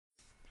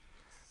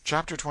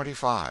Chapter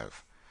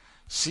 25.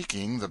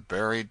 Seeking the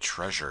Buried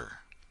Treasure.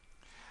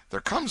 There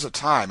comes a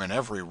time in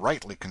every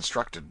rightly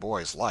constructed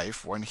boy's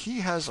life when he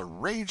has a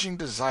raging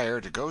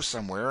desire to go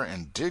somewhere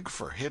and dig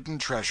for hidden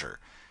treasure.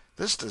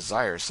 This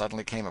desire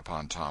suddenly came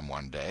upon Tom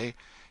one day.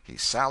 He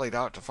sallied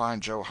out to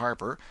find Joe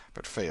Harper,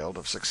 but failed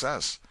of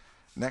success.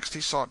 Next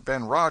he sought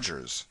Ben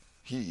Rogers.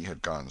 He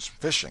had gone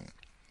fishing.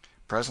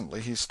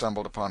 Presently he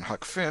stumbled upon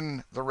Huck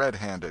Finn, the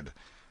red-handed.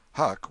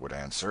 Huck would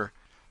answer.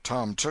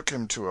 Tom took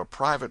him to a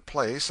private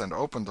place and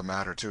opened the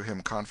matter to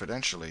him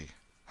confidentially.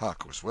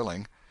 Huck was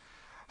willing.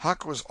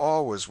 Huck was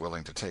always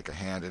willing to take a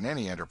hand in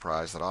any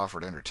enterprise that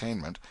offered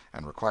entertainment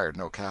and required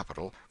no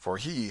capital, for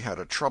he had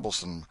a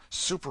troublesome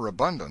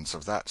superabundance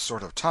of that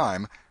sort of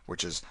time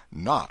which is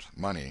not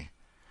money.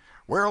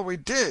 "Where'll we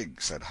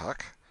dig?" said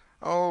Huck.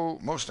 "Oh,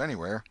 most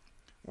anywhere."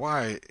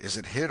 "Why, is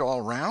it hid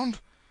all round?"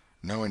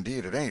 "No,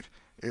 indeed it ain't.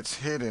 It's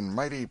hid in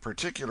mighty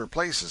particular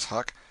places,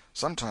 Huck.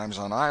 Sometimes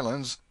on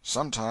islands,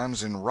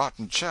 sometimes in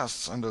rotten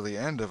chests under the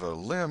end of a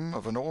limb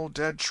of an old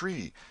dead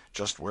tree,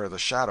 just where the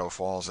shadow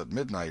falls at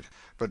midnight,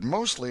 but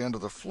mostly under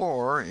the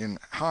floor in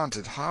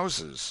haunted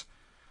houses."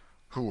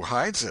 "Who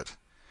hides it?"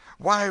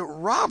 "Why,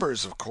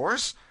 robbers, of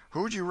course.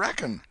 Who'd you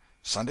reckon?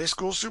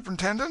 Sunday-school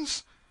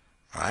superintendents?"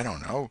 "I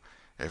don't know.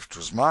 If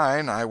 'twas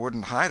mine I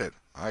wouldn't hide it.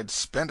 I'd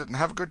spend it and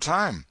have a good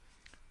time."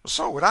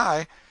 "So would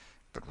I.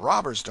 But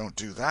robbers don't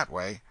do that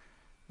way.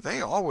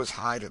 They always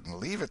hide it and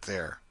leave it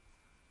there."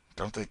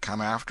 "Don't they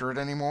come after it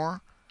any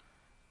more?"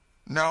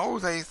 "No,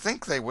 they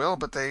think they will,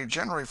 but they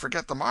generally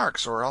forget the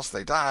marks, or else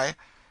they die.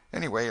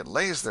 Anyway, it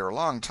lays there a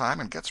long time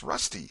and gets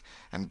rusty,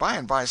 and by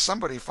and by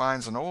somebody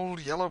finds an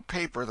old yellow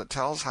paper that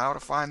tells how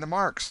to find the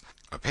marks,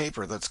 a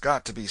paper that's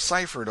got to be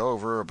ciphered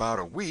over about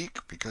a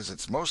week, because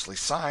it's mostly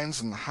signs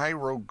and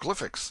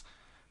hieroglyphics."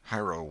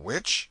 "Hiero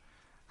which?"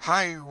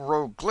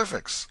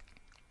 "Hieroglyphics.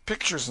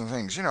 Pictures and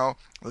things, you know,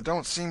 that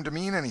don't seem to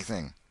mean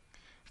anything."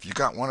 "Have you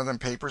got one of them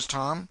papers,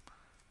 Tom?"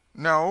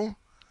 "No."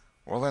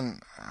 "Well,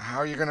 then, how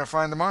are you going to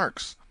find the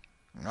marks?"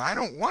 "I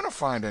don't want to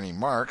find any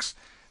marks.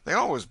 They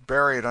always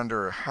bury it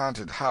under a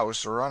haunted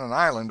house, or on an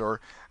island,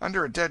 or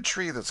under a dead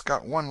tree that's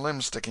got one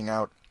limb sticking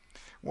out.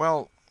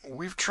 Well,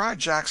 we've tried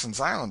Jackson's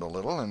Island a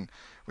little, and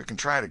we can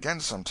try it again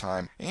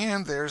sometime.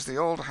 And there's the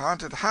old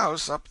haunted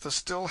house up the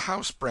Still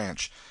House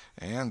branch,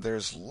 and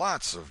there's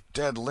lots of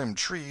dead limb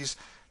trees,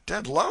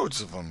 dead loads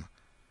of 'em."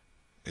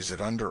 "Is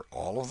it under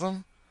all of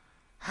them?"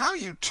 "How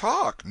you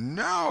talk!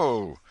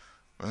 No."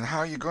 "Then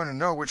how you going to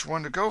know which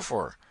one to go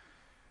for?"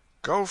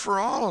 "Go for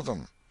all of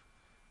them."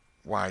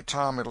 "Why,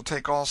 Tom, it'll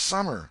take all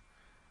summer."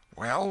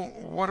 "Well,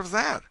 what of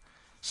that?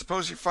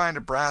 Suppose you find a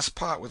brass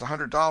pot with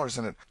 $100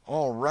 in it,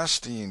 all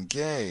rusty and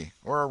gay,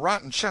 or a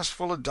rotten chest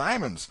full of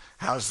diamonds.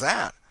 How's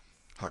that?"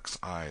 Huck's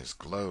eyes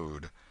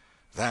glowed.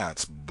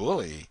 "That's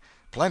bully.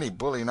 Plenty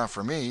bully enough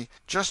for me.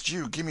 Just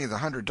you give me the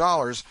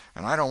 $100,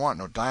 and I don't want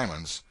no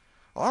diamonds."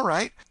 "All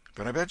right,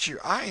 but I bet you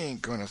I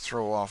ain't going to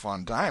throw off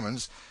on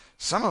diamonds.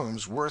 Some of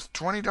 'em's worth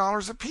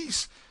 $20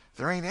 apiece.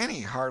 There ain't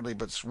any, hardly,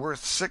 but's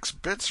worth 6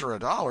 bits or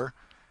 $1.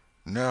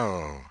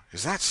 "No.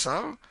 Is that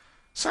so?"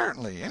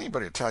 "Certainly.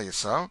 Anybody'd tell you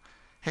so.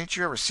 Hain't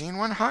you ever seen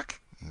one,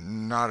 Huck?"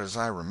 "Not as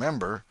I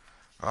remember."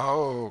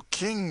 "Oh,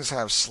 kings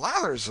have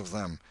slathers of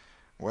them."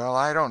 "Well,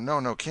 I don't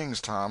know no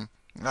kings, Tom."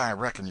 "I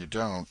reckon you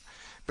don't.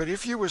 But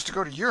if you was to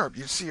go to Europe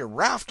you'd see a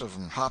raft of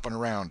 'em hopping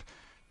around."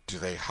 "Do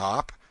they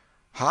hop?"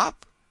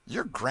 "Hop?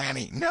 Your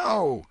granny!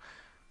 No."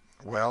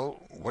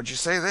 "Well, what'd you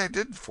say they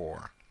did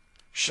for?"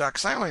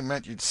 "Shucks, I only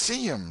meant you'd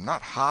see 'em,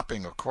 not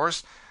hopping, of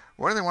course.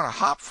 What do they want to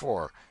hop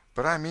for?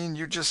 But I mean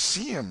you'd just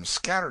see 'em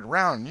scattered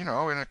around, you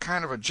know, in a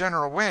kind of a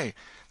general way,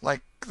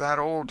 like that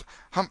old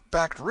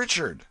humpbacked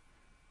Richard."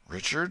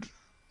 "Richard?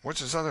 What's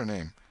his other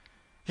name?"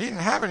 "He didn't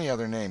have any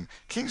other name.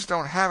 Kings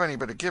don't have any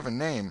but a given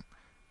name."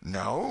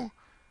 "No?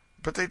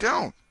 But they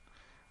don't."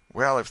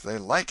 "Well, if they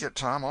like it,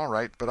 Tom, all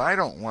right, but I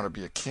don't want to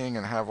be a king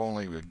and have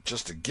only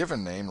just a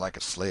given name like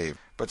a slave.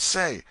 But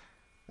say,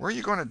 where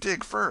you going to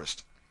dig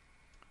first?"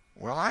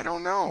 "Well, I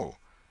don't know.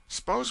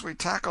 S'pose we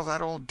tackle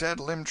that old dead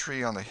limb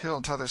tree on the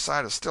hill t'other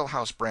side of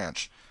Stillhouse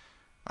branch."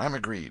 "I'm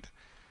agreed."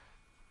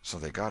 So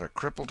they got a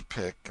crippled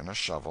pick and a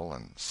shovel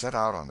and set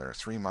out on their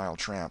 3-mile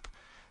tramp.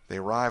 They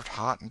arrived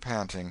hot and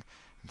panting,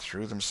 and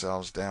threw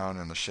themselves down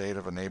in the shade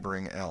of a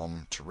neighboring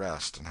elm to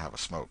rest and have a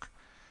smoke.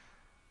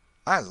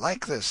 "I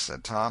like this,"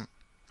 said Tom.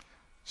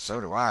 "So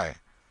do I.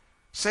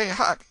 Say,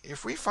 Huck,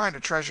 if we find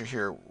a treasure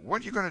here,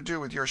 what you going to do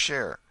with your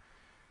share?"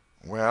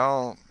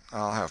 "Well,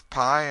 I'll have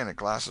pie and a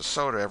glass of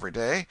soda every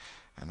day,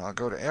 and I'll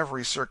go to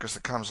every circus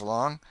that comes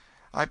along.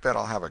 I bet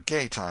I'll have a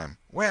gay time."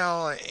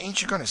 "Well,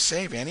 ain't you going to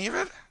save any of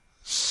it?"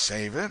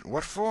 "Save it?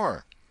 What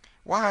for?"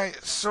 "Why,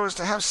 so as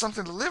to have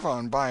something to live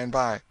on by and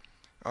by."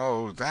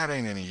 "Oh, that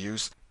ain't any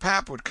use.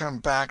 Pap would come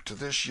back to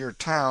this yer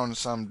town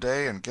some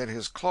day and get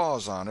his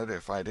claws on it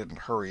if I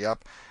didn't hurry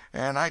up,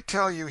 and I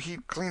tell you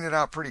he'd clean it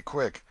out pretty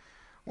quick.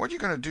 What you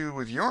going to do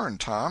with yourn,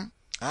 Tom?"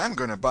 "I'm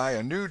going to buy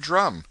a new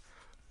drum,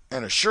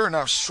 and a sure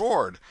enough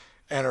sword,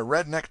 and a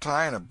red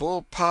necktie and a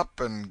bull pup,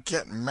 and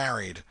get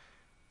married."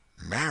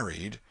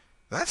 "Married?"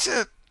 "That's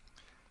it."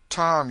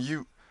 "Tom,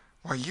 you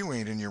Why, you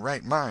ain't in your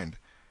right mind."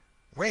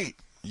 "Wait,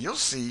 you'll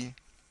see."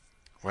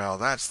 "Well,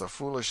 that's the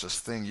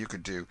foolishest thing you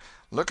could do.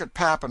 Look at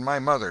pap and my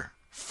mother.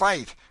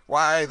 Fight!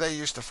 Why, they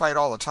used to fight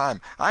all the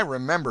time. I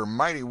remember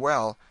mighty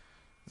well."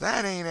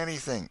 "That ain't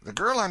anything. The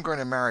girl I'm going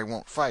to marry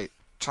won't fight."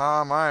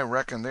 "Tom, I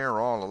reckon they're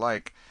all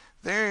alike.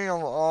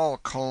 They'll all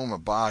comb a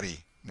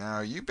body. Now,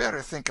 you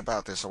better think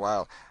about this a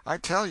while. I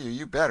tell you,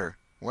 you better.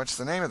 What's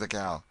the name of the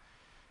gal?"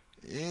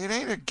 "It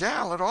ain't a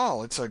gal at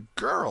all. It's a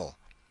girl."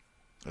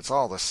 "It's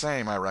all the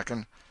same, I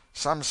reckon.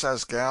 Some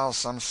says gal,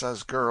 some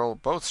says girl.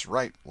 Both's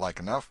right, like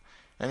enough.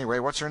 Anyway,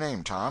 what's her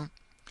name, Tom?"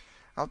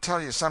 "I'll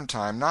tell you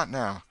sometime. Not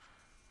now."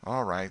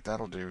 "All right,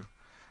 that'll do.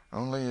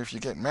 Only if you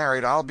get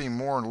married I'll be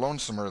more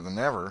lonesomer than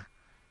ever."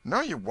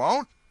 "No, you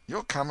won't.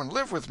 You'll come and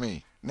live with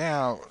me.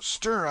 Now,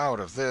 stir out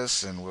of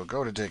this and we'll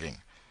go to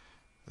digging."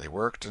 They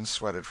worked and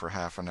sweated for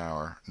half an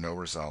hour. No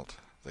result.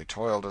 They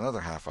toiled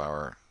another half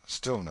hour.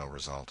 Still no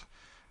result.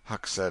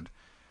 Huck said,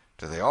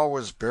 "Do they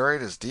always bury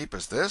it as deep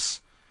as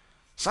this?"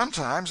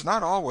 "Sometimes.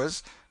 Not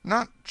always.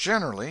 Not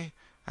generally.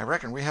 I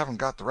reckon we haven't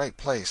got the right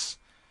place."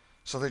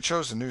 So they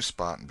chose a new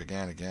spot and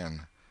began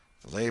again.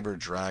 The labor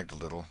dragged a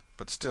little,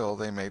 but still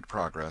they made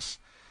progress.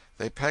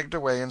 They pegged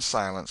away in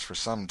silence for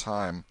some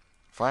time.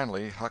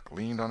 Finally Huck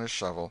leaned on his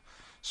shovel,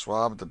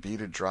 swabbed the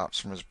beaded drops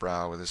from his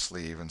brow with his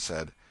sleeve, and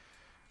said,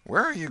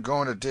 "Where are you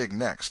going to dig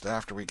next,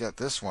 after we get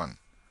this one?"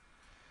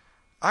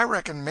 "I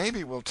reckon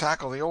maybe we'll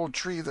tackle the old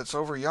tree that's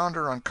over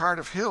yonder on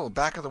Cardiff Hill,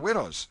 back of the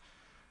widow's."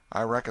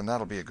 "I reckon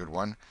that'll be a good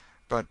one.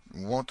 But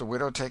won't the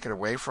widow take it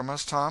away from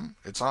us, Tom?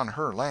 It's on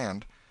her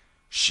land."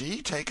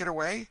 "She take it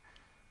away?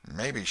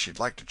 Maybe she'd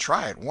like to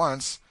try it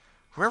once.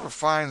 Whoever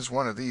finds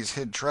one of these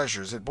hid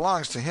treasures, it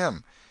belongs to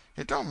him.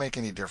 It don't make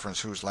any difference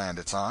whose land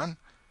it's on."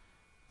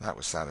 That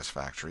was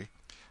satisfactory.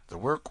 The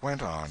work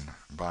went on.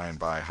 By and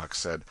by Huck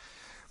said,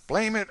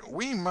 "Blame it,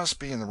 we must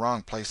be in the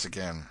wrong place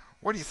again.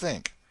 What do you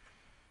think?"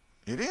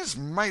 "It is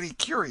mighty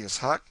curious,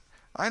 Huck.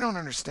 I don't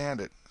understand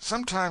it.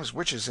 Sometimes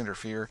witches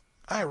interfere.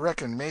 I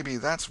reckon maybe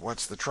that's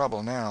what's the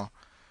trouble now."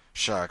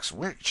 "Shucks,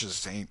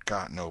 witches ain't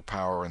got no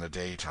power in the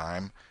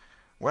daytime."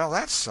 "Well,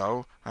 that's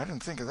so. I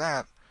didn't think of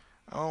that.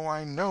 Oh,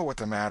 I know what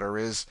the matter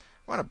is.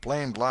 What a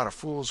blamed lot of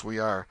fools we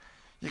are.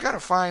 You got to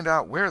find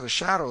out where the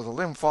shadow of the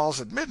limb falls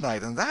at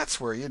midnight, and that's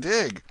where you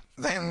dig."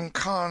 "Then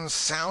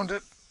consound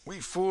it, we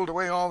fooled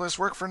away all this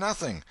work for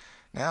nothing.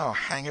 Now,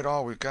 hang it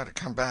all, we've got to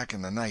come back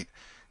in the night.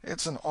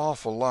 It's an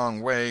awful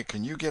long way.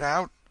 Can you get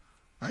out?"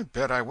 "I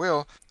bet I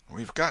will.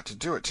 We've got to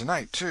do it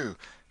tonight, too,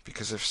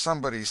 because if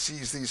somebody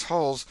sees these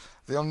holes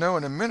they'll know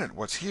in a minute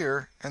what's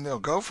here, and they'll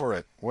go for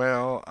it."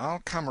 "Well,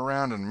 I'll come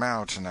around and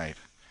mow tonight."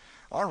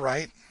 "All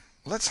right.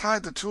 Let's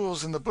hide the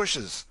tools in the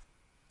bushes."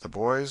 The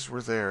boys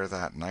were there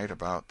that night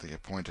about the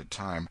appointed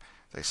time.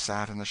 They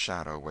sat in the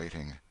shadow,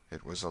 waiting.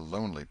 It was a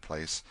lonely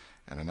place,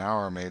 and an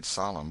hour made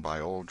solemn by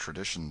old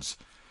traditions.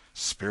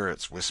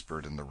 Spirits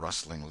whispered in the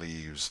rustling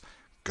leaves.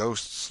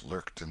 Ghosts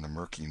lurked in the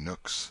murky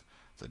nooks.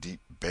 The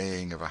deep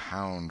baying of a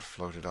hound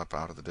floated up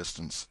out of the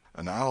distance.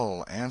 An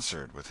owl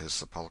answered with his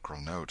sepulchral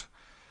note.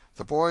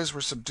 The boys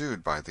were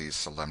subdued by these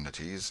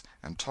solemnities,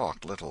 and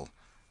talked little.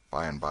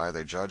 By and by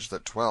they judged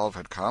that 12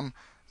 had come.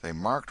 They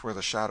marked where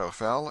the shadow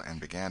fell, and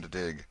began to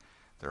dig.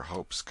 Their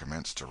hopes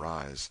commenced to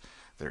rise.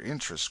 Their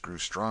interest grew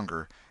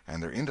stronger,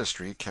 and their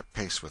industry kept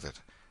pace with it.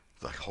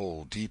 The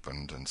hole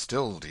deepened and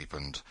still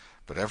deepened,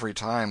 but every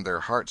time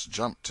their hearts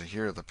jumped to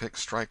hear the pick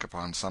strike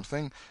upon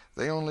something,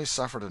 they only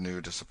suffered a new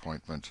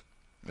disappointment.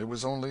 It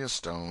was only a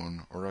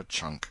stone or a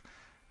chunk.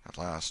 At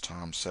last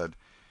Tom said,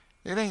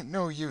 "It ain't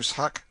no use,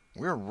 Huck.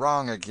 We're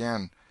wrong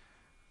again."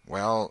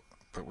 "Well,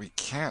 but we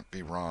can't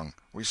be wrong.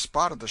 We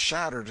spotted the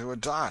shadow to a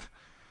dot."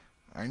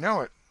 "I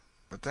know it,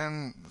 but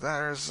then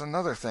there's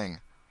another thing."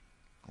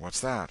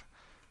 "What's that?"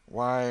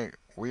 "Why,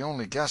 we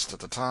only guessed at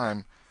the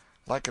time.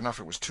 Like enough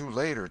it was too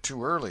late or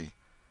too early."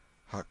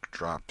 Huck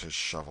dropped his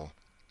shovel.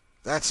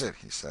 "That's it,"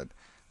 he said.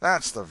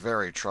 "That's the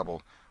very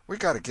trouble. We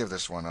got to give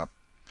this one up.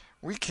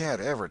 We can't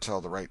ever tell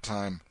the right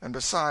time. And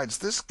besides,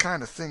 this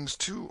kind of thing's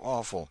too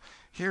awful,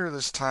 here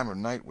this time of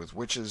night with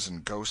witches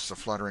and ghosts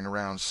a-fluttering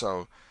around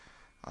so.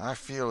 I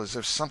feel as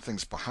if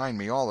something's behind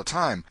me all the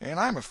time, and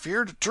I'm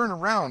afeard to turn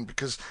around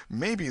because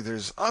maybe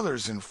there's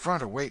others in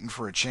front a-waiting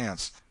for a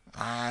chance.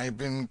 I've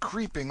been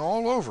creeping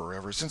all over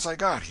ever since I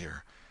got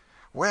here."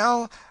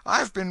 "Well,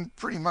 I've been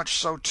pretty much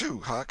so,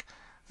 too, Huck.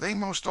 They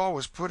most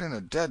always put in a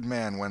dead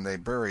man when they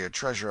bury a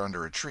treasure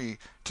under a tree,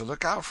 to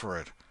look out for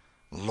it."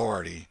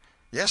 "Lordy!"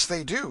 "Yes,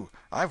 they do.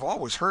 I've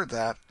always heard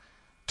that.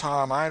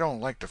 Tom, I don't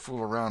like to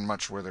fool around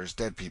much where there's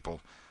dead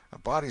people. A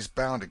body's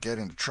bound to get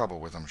into trouble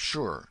with 'em,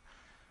 sure."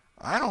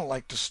 "I don't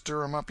like to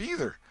stir 'em up,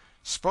 either.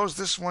 Suppose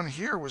this one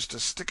here was to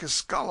stick his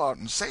skull out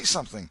and say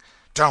something."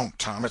 "Don't,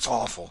 Tom, it's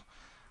awful."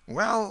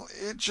 "Well,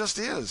 it just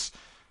is.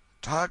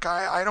 Huck,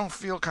 I don't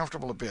feel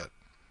comfortable a bit."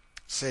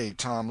 "Say,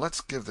 Tom,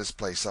 let's give this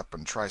place up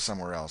and try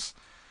somewhere else."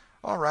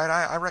 "All right,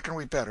 I reckon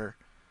we better."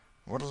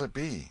 "What'll it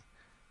be?"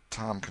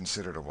 Tom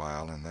considered a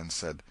while, and then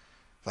said,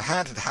 "The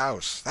haunted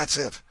house. That's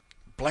it."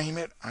 Blame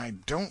it, I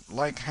don't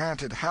like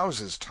haunted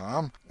houses,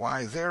 Tom.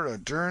 Why, they're a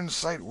dern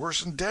sight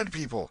worse'n dead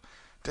people.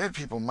 Dead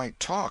people might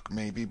talk,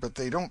 maybe, but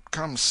they don't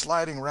come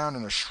sliding around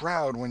in a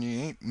shroud when you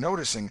ain't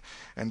noticing,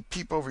 and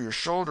peep over your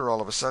shoulder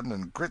all of a sudden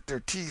and grit their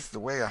teeth the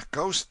way a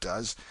ghost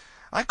does.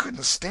 I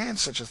couldn't stand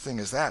such a thing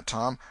as that,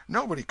 Tom.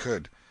 Nobody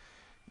could.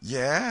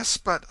 Yes,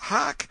 but,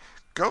 Huck,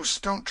 ghosts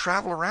don't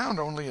travel around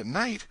only at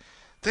night.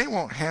 They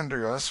won't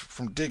hinder us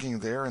from digging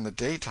there in the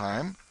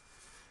daytime.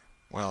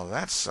 Well,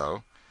 that's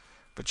so.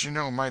 But you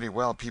know mighty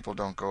well people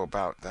don't go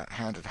about that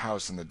haunted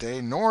house in the day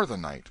nor the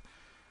night.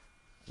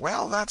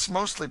 Well, that's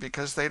mostly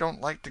because they don't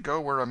like to go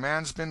where a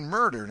man's been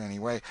murdered,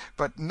 anyway.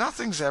 But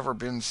nothing's ever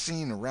been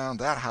seen around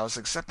that house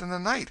except in the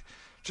night.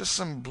 Just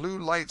some blue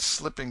lights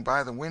slipping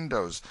by the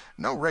windows.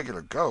 No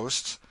regular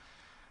ghosts.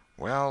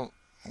 Well,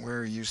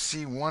 where you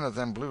see one of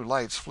them blue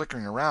lights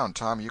flickering around,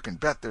 Tom, you can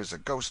bet there's a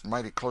ghost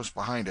mighty close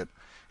behind it.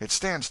 It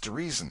stands to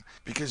reason,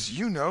 because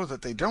you know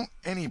that they don't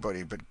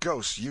anybody but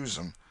ghosts use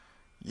 'em.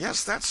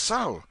 Yes, that's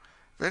so.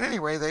 But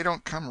anyway, they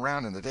don't come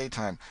around in the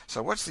daytime,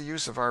 so what's the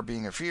use of our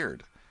being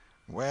afeard?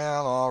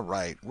 Well, all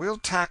right, we'll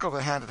tackle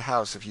the haunted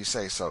house if you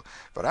say so,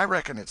 but I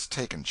reckon it's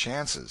taking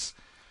chances.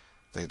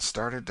 They had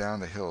started down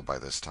the hill by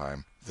this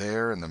time.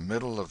 There, in the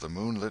middle of the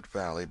moonlit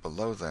valley,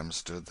 below them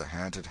stood the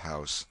haunted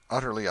house,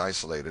 utterly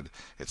isolated,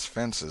 its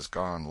fences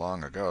gone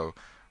long ago,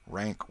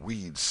 rank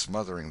weeds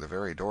smothering the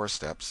very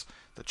doorsteps,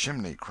 the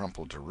chimney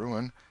crumpled to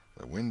ruin,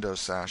 the window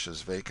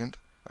sashes vacant,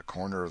 a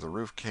corner of the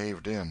roof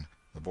caved in.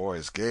 The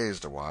boys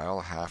gazed a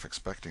while, half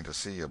expecting to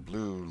see a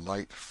blue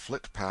light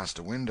flit past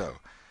a window.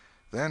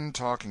 Then,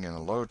 talking in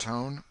a low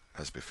tone,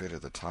 as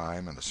befitted the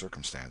time and the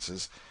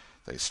circumstances,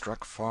 they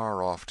struck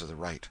far off to the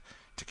right,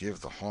 to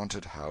give the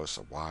haunted house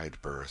a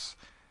wide berth,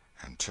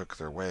 and took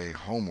their way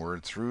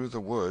homeward through the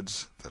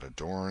woods that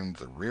adorned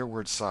the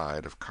rearward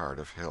side of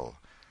Cardiff Hill.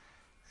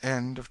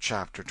 End of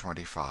chapter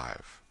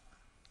 25.